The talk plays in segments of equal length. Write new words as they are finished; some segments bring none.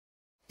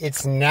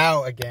It's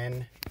now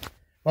again.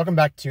 Welcome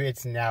back to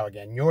It's Now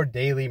Again, your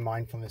daily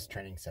mindfulness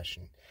training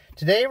session.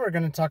 Today we're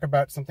going to talk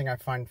about something I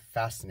find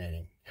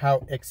fascinating,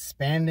 how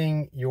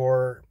expanding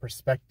your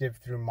perspective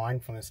through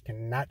mindfulness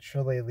can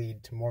naturally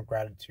lead to more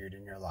gratitude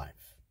in your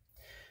life.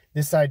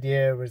 This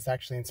idea was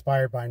actually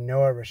inspired by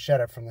Noah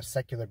Rashetta from the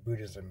Secular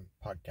Buddhism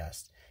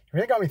podcast. It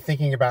really got me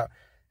thinking about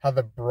how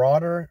the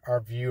broader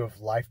our view of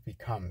life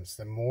becomes,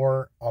 the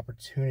more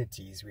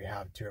opportunities we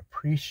have to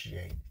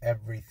appreciate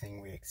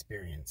everything we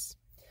experience.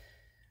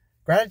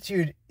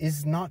 Gratitude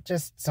is not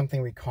just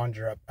something we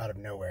conjure up out of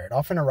nowhere. It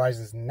often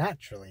arises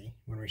naturally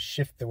when we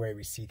shift the way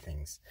we see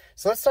things.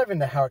 So let's dive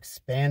into how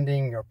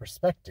expanding your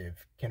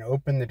perspective can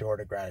open the door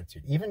to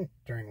gratitude, even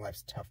during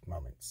life's tough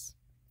moments.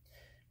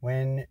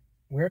 When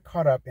we're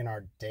caught up in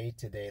our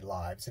day-to-day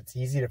lives, it's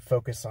easy to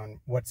focus on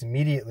what's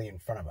immediately in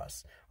front of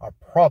us, our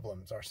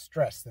problems, our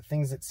stress, the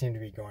things that seem to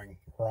be going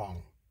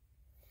wrong.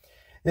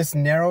 This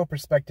narrow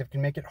perspective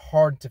can make it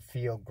hard to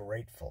feel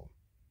grateful.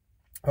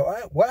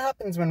 But what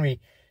happens when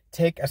we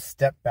take a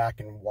step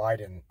back and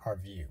widen our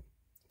view?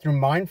 Through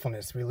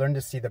mindfulness, we learn to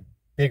see the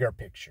bigger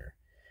picture.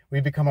 We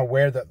become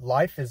aware that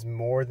life is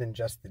more than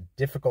just the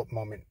difficult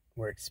moment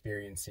we're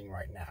experiencing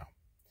right now.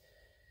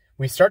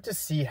 We start to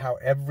see how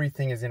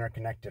everything is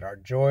interconnected, our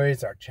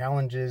joys, our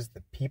challenges,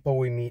 the people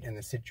we meet, and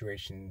the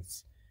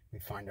situations we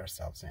find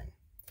ourselves in.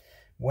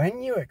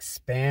 When you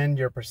expand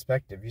your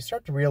perspective, you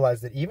start to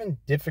realize that even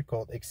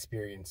difficult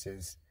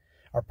experiences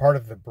are part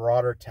of the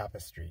broader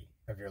tapestry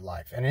of your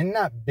life. And in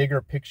that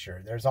bigger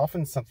picture, there's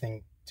often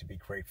something to be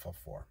grateful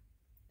for.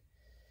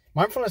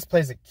 Mindfulness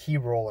plays a key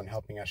role in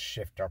helping us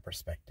shift our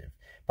perspective.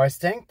 By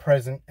staying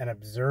present and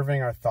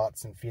observing our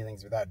thoughts and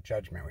feelings without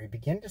judgment, we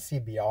begin to see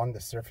beyond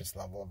the surface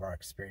level of our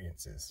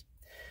experiences.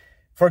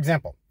 For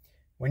example,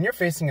 when you're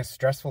facing a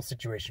stressful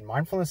situation,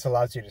 mindfulness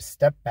allows you to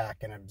step back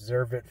and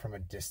observe it from a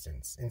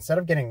distance. Instead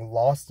of getting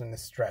lost in the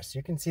stress,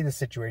 you can see the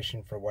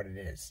situation for what it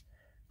is,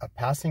 a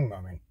passing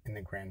moment in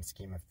the grand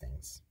scheme of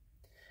things.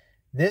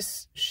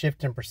 This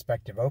shift in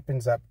perspective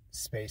opens up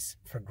space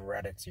for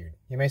gratitude.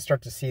 You may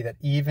start to see that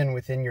even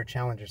within your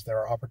challenges, there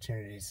are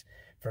opportunities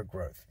for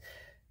growth.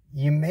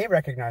 You may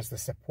recognize the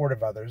support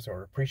of others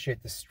or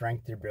appreciate the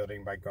strength you're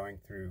building by going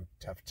through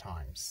tough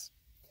times.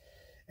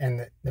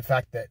 And the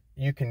fact that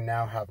you can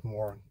now have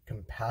more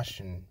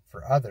compassion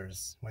for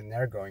others when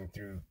they're going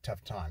through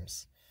tough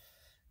times.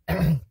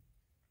 And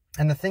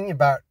the thing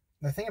about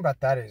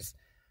that is,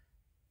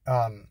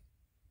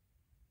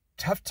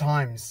 tough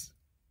times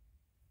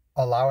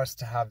allow us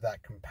to have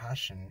that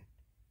compassion.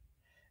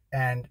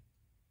 And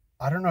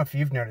I don't know if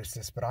you've noticed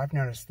this, but I've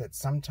noticed that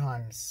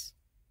sometimes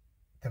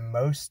the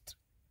most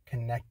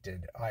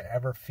connected I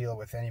ever feel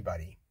with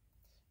anybody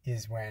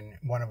is when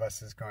one of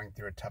us is going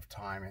through a tough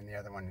time and the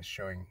other one is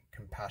showing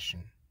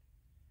compassion.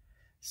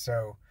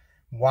 So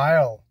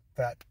while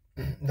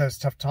those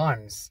tough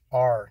times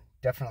are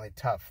definitely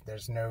tough,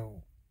 there's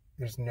no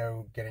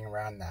getting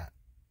around that.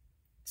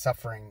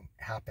 Suffering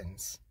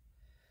happens.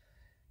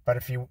 But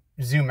if you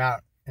zoom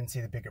out and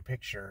see the bigger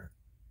picture,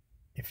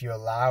 if you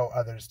allow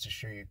others to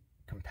show you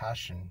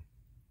compassion,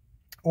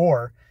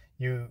 or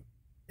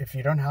if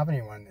you don't have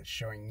anyone that's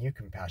showing you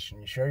compassion,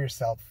 you show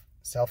yourself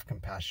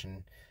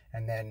self-compassion,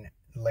 and then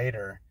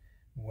later,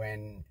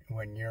 when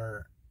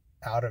you're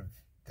out of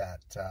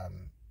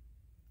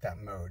that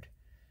mode,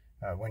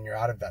 when you're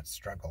out of that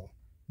struggle,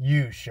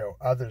 you show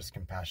others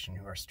compassion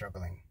who are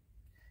struggling.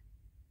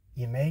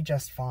 You may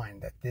just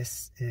find that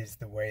this is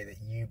the way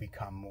that you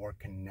become more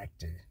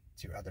connected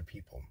to other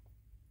people.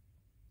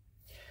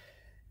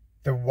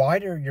 The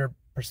wider your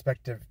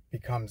perspective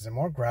becomes, the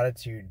more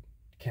gratitude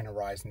can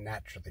arise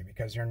naturally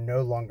because you're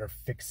no longer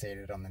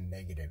fixated on the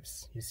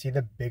negatives. You see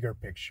the bigger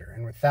picture,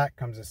 and with that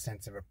comes a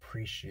sense of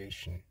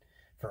appreciation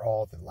for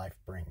all that life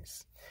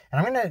brings.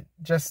 And I'm going to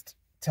just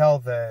tell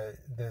the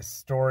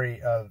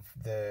story of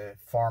the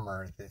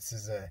farmer. This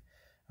is a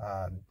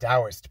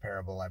Taoist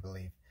parable, I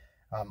believe.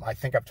 I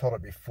think I've told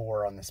it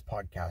before on this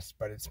podcast,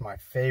 but it's my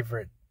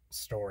favorite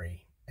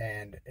story,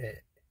 and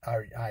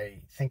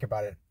I think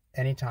about it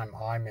anytime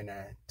I'm in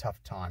a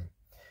tough time.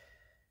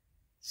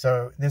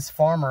 So this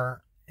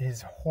farmer,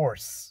 his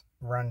horse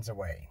runs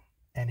away,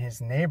 and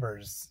his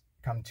neighbors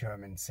come to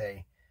him and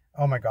say,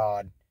 "Oh my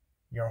God,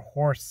 your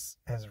horse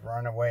has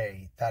run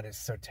away. That is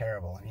so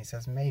terrible." And he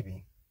says,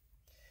 "Maybe."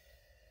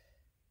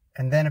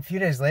 And then a few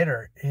days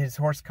later, his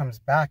horse comes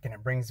back, and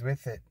it brings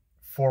with it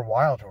 4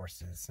 wild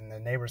horses. And the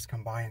neighbors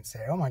come by and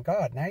say, "Oh my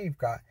God, now you've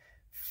got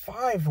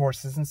 5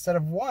 horses instead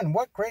of 1.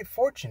 What great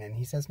fortune." And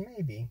he says,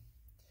 "Maybe."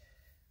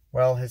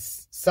 Well,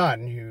 his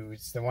son,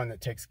 who's the one that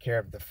takes care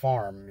of the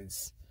farm,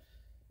 is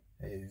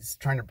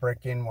trying to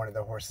break in one of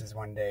the horses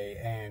one day,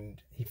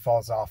 and he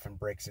falls off and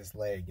breaks his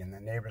leg. And the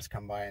neighbors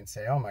come by and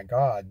say, "Oh my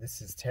God,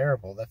 this is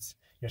terrible.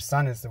 Your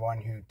son is the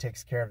one who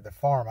takes care of the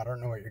farm. I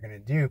don't know what you're going to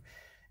do.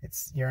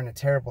 You're in a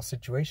terrible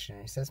situation."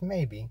 And he says,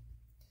 "Maybe."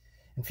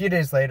 And a few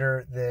days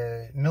later,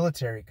 the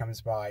military comes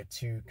by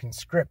to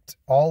conscript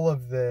all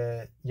of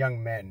the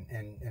young men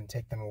and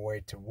take them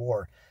away to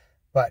war.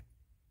 But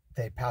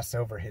they pass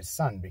over his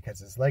son because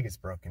his leg is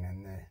broken,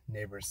 and the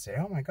neighbors say,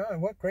 "Oh my God,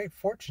 what great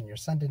fortune, your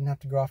son didn't have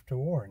to go off to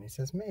war." And he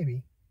says,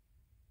 "Maybe."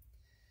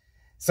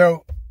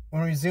 So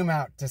when we zoom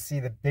out to see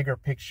the bigger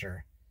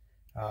picture,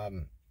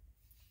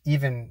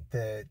 even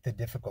the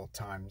difficult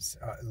times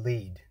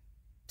lead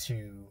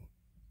to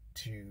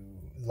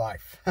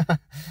life.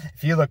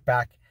 If you look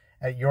back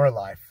at your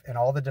life and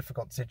all the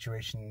difficult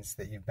situations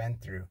that you've been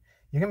through,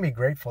 you can be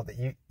grateful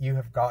that you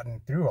have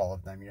gotten through all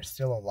of them. You're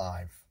still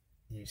alive.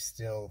 You're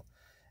still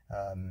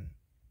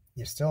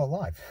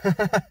alive.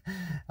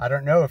 I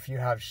don't know if you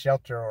have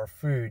shelter or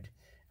food,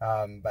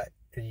 but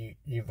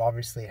you've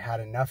obviously had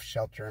enough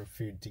shelter and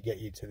food to get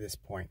you to this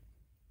point.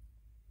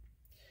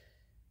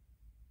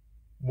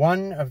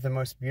 One of the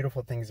most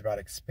beautiful things about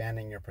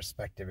expanding your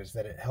perspective is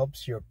that it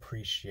helps you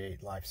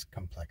appreciate life's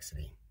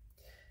complexity.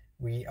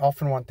 We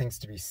often want things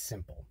to be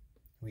simple.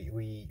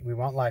 We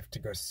want life to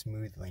go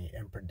smoothly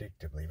and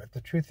predictably, but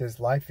the truth is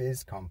life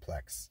is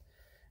complex,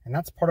 and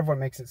that's part of what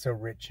makes it so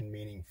rich and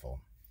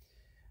meaningful.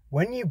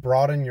 When you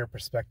broaden your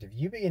perspective,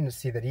 you begin to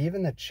see that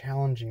even the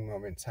challenging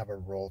moments have a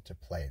role to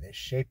play. They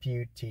shape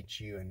you, teach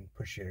you, and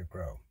push you to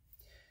grow.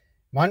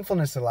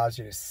 Mindfulness allows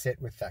you to sit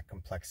with that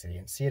complexity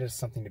and see it as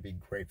something to be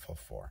grateful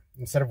for.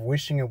 Instead of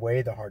wishing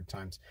away the hard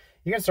times,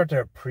 you can start to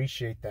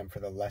appreciate them for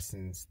the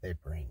lessons they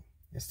bring.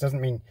 This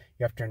doesn't mean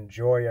you have to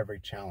enjoy every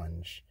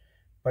challenge,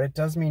 but it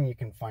does mean you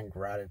can find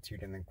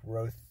gratitude in the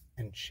growth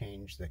and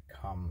change that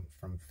come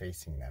from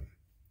facing them.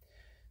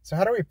 So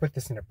how do we put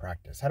this into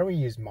practice? How do we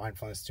use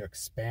mindfulness to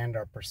expand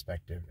our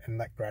perspective and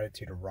let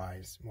gratitude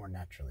arise more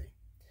naturally?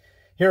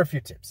 Here are a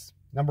few tips.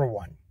 Number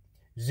 1,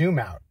 zoom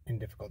out in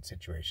difficult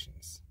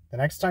situations. The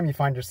next time you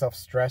find yourself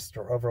stressed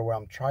or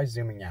overwhelmed, try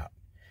zooming out.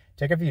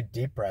 Take a few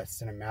deep breaths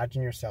and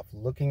imagine yourself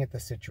looking at the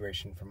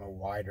situation from a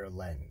wider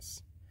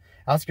lens.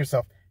 Ask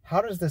yourself,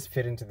 how does this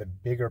fit into the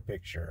bigger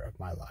picture of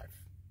my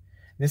life?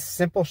 This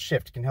simple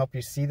shift can help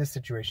you see the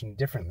situation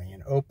differently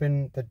and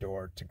open the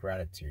door to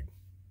gratitude.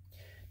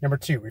 Number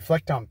 2,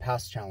 reflect on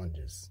past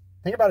challenges.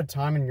 Think about a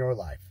time in your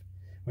life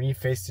when you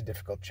faced a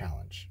difficult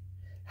challenge.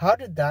 How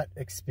did that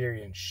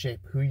experience shape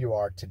who you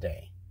are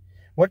today?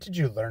 What did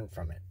you learn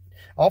from it?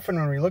 Often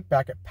when we look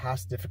back at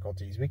past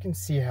difficulties, we can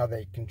see how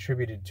they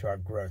contributed to our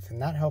growth,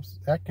 and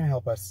that can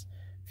help us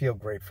feel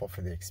grateful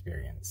for the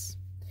experience.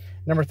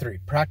 Number 3,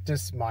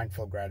 practice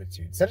mindful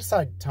gratitude. Set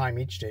aside time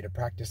each day to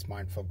practice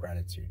mindful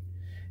gratitude.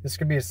 This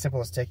could be as simple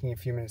as taking a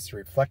few minutes to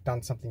reflect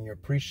on something you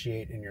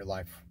appreciate in your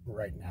life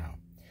right now.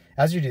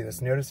 As you do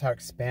this, notice how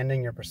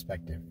expanding your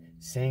perspective,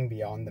 seeing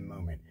beyond the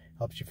moment,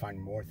 helps you find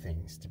more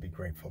things to be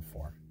grateful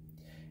for.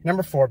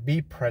 Number 4,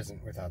 be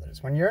present with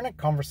others. When you're in a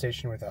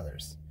conversation with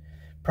others,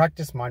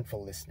 practice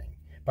mindful listening.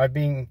 By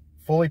being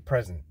fully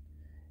present,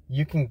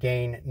 you can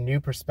gain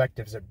new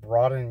perspectives that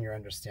broaden your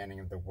understanding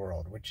of the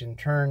world, which in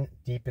turn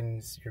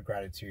deepens your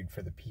gratitude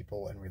for the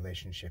people and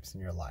relationships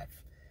in your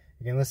life.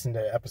 You can listen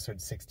to episode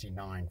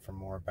 69 for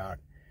more about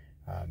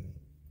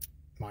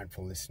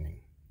mindful listening.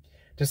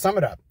 To sum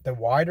it up, the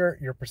wider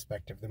your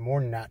perspective, the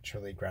more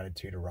naturally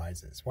gratitude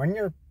arises. When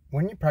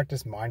you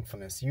practice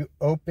mindfulness, you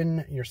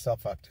open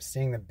yourself up to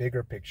seeing the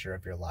bigger picture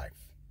of your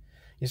life.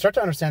 You start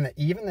to understand that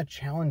even the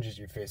challenges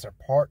you face are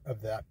part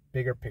of that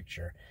bigger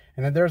picture,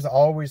 and that there's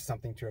always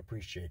something to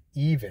appreciate,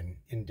 even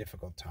in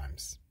difficult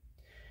times.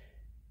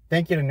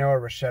 Thank you to Noah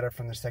Rashetta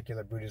from the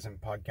Secular Buddhism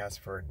podcast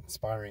for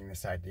inspiring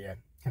this idea.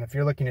 And if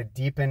you're looking to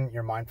deepen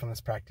your mindfulness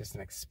practice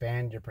and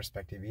expand your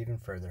perspective even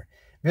further,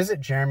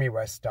 visit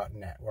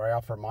jeremywest.net, where I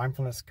offer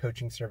mindfulness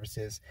coaching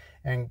services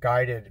and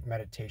guided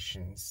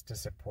meditations to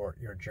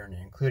support your journey,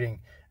 including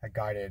a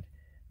guided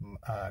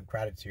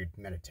gratitude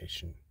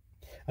meditation.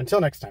 Until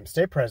next time,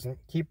 stay present,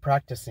 keep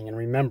practicing, and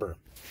remember,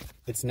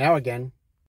 it's now again,